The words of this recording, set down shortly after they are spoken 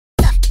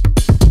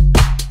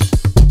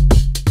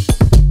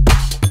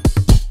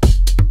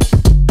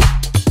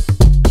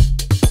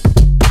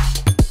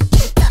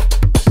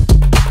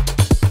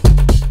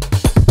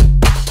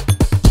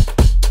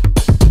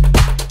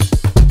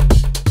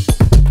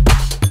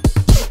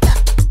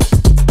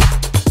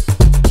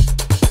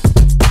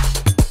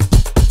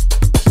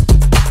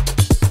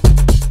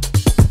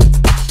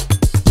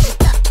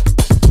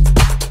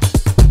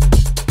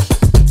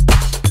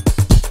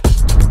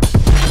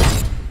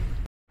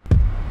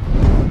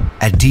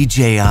At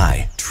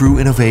DJI, true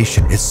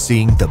innovation is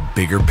seeing the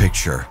bigger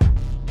picture.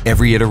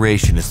 Every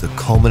iteration is the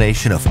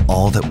culmination of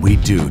all that we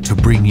do to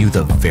bring you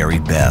the very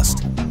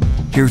best.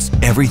 Here's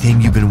everything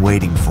you've been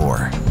waiting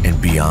for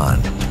and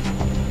beyond.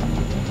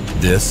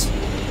 This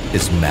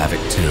is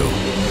Mavic 2.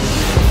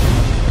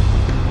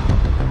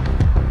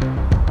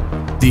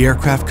 The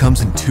aircraft comes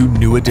in two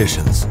new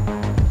editions,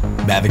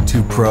 Mavic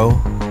 2 Pro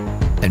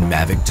and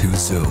Mavic 2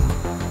 Zoom.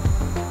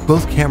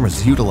 Both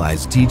cameras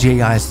utilize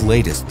DJI's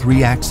latest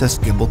 3-axis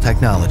gimbal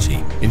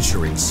technology,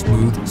 ensuring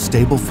smooth,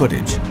 stable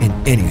footage in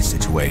any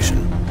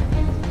situation.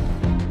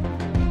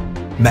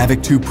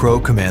 Mavic 2 Pro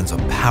commands a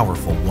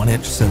powerful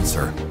 1-inch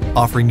sensor,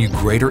 offering you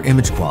greater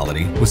image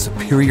quality with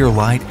superior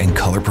light and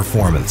color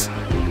performance.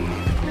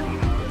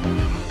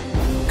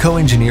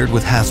 Co-engineered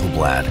with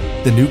Hasselblad,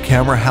 the new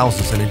camera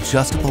houses an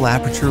adjustable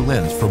aperture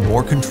lens for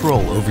more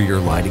control over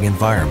your lighting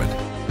environment.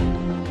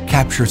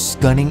 Capture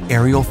stunning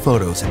aerial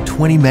photos at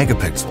 20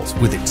 megapixels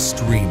with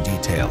extreme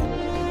detail.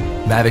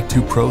 Mavic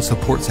 2 Pro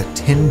supports a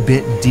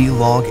 10-bit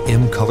D-Log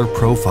M color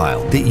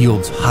profile that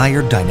yields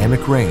higher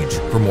dynamic range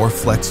for more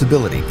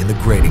flexibility in the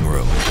grading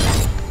room.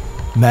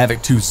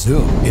 Mavic 2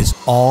 Zoom is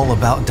all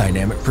about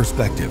dynamic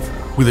perspective.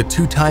 With a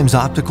 2x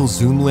optical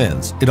zoom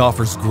lens, it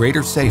offers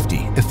greater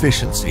safety,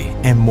 efficiency,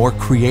 and more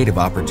creative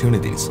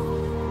opportunities.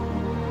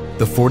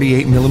 The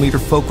 48mm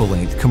focal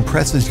length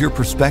compresses your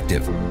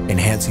perspective,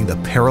 enhancing the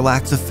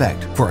parallax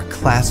effect for a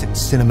classic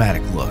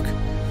cinematic look.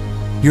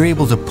 You're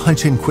able to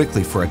punch in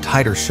quickly for a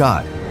tighter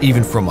shot,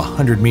 even from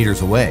 100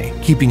 meters away,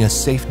 keeping a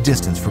safe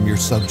distance from your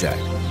subject.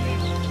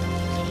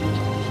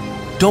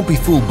 Don't be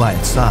fooled by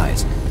its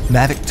size.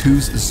 Mavic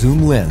 2's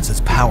zoom lens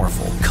is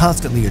powerful,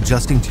 constantly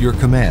adjusting to your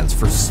commands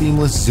for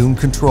seamless zoom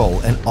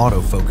control and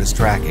autofocus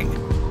tracking.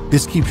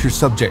 This keeps your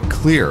subject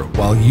clear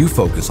while you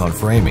focus on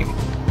framing.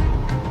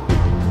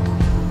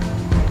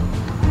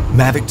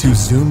 Mavic 2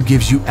 Zoom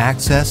gives you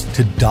access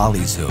to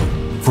dolly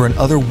zoom for an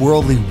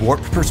otherworldly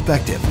warped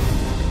perspective.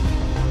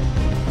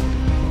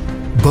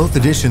 Both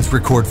editions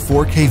record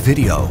 4K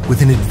video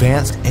with an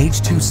advanced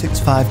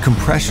H.265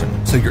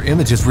 compression, so your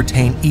images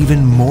retain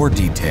even more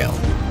detail.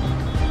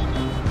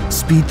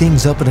 Speed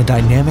things up in a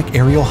dynamic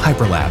aerial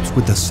hyperlapse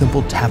with the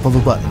simple tap of a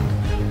button.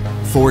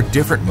 4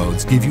 different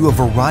modes give you a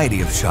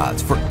variety of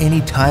shots for any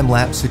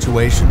time-lapse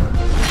situation.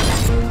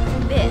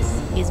 This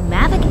is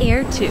Mavic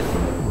Air 2.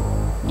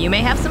 You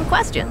may have some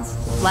questions,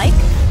 like...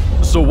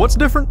 So what's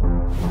different?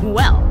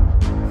 Well,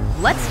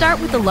 let's start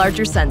with the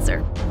larger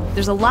sensor.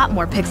 There's a lot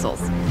more pixels,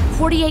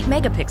 48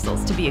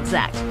 megapixels to be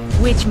exact,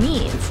 which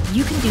means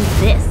you can do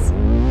this.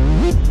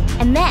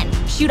 And then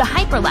shoot a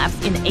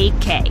hyperlapse in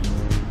 8K.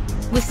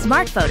 With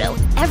Smart Photo,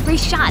 every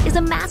shot is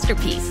a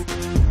masterpiece.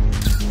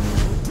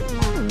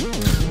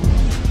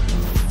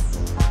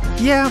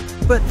 Yeah,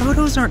 but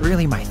photos aren't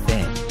really my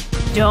thing.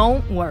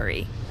 Don't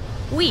worry,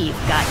 we've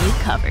got you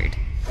covered.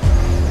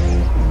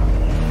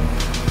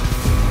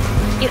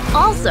 It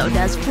also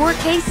does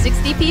 4K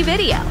 60p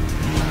video.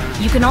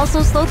 You can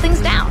also slow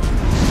things down.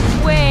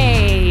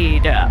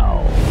 Way-do.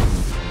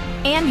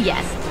 And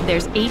yes,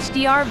 there's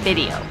HDR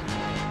video.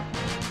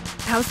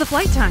 How's the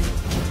flight time?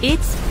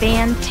 It's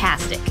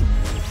fantastic.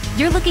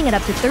 You're looking at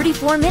up to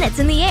 34 minutes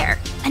in the air,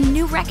 a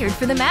new record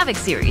for the Mavic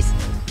series.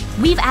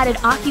 We've added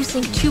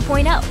OcuSync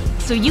 2.0,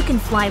 so you can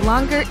fly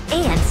longer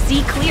and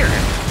see clearer.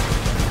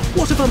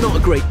 What if I'm not a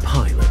great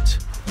pilot?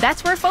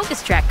 That's where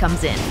Focus Track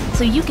comes in,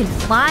 so you can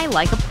fly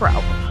like a pro.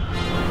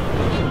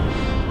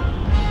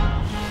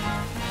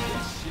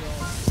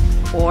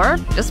 Or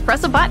just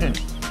press a button.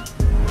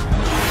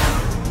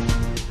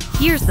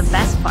 Here's the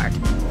best part: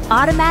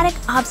 automatic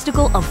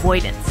obstacle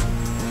avoidance.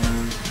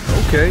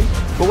 Okay,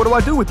 but what do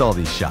I do with all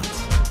these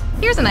shots?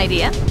 Here's an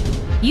idea.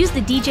 Use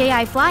the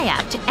DJI Fly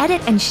app to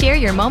edit and share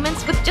your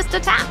moments with just a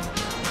tap.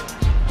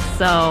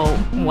 So,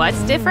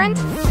 what's different?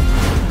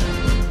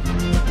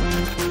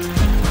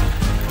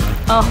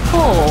 A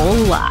whole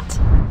lot.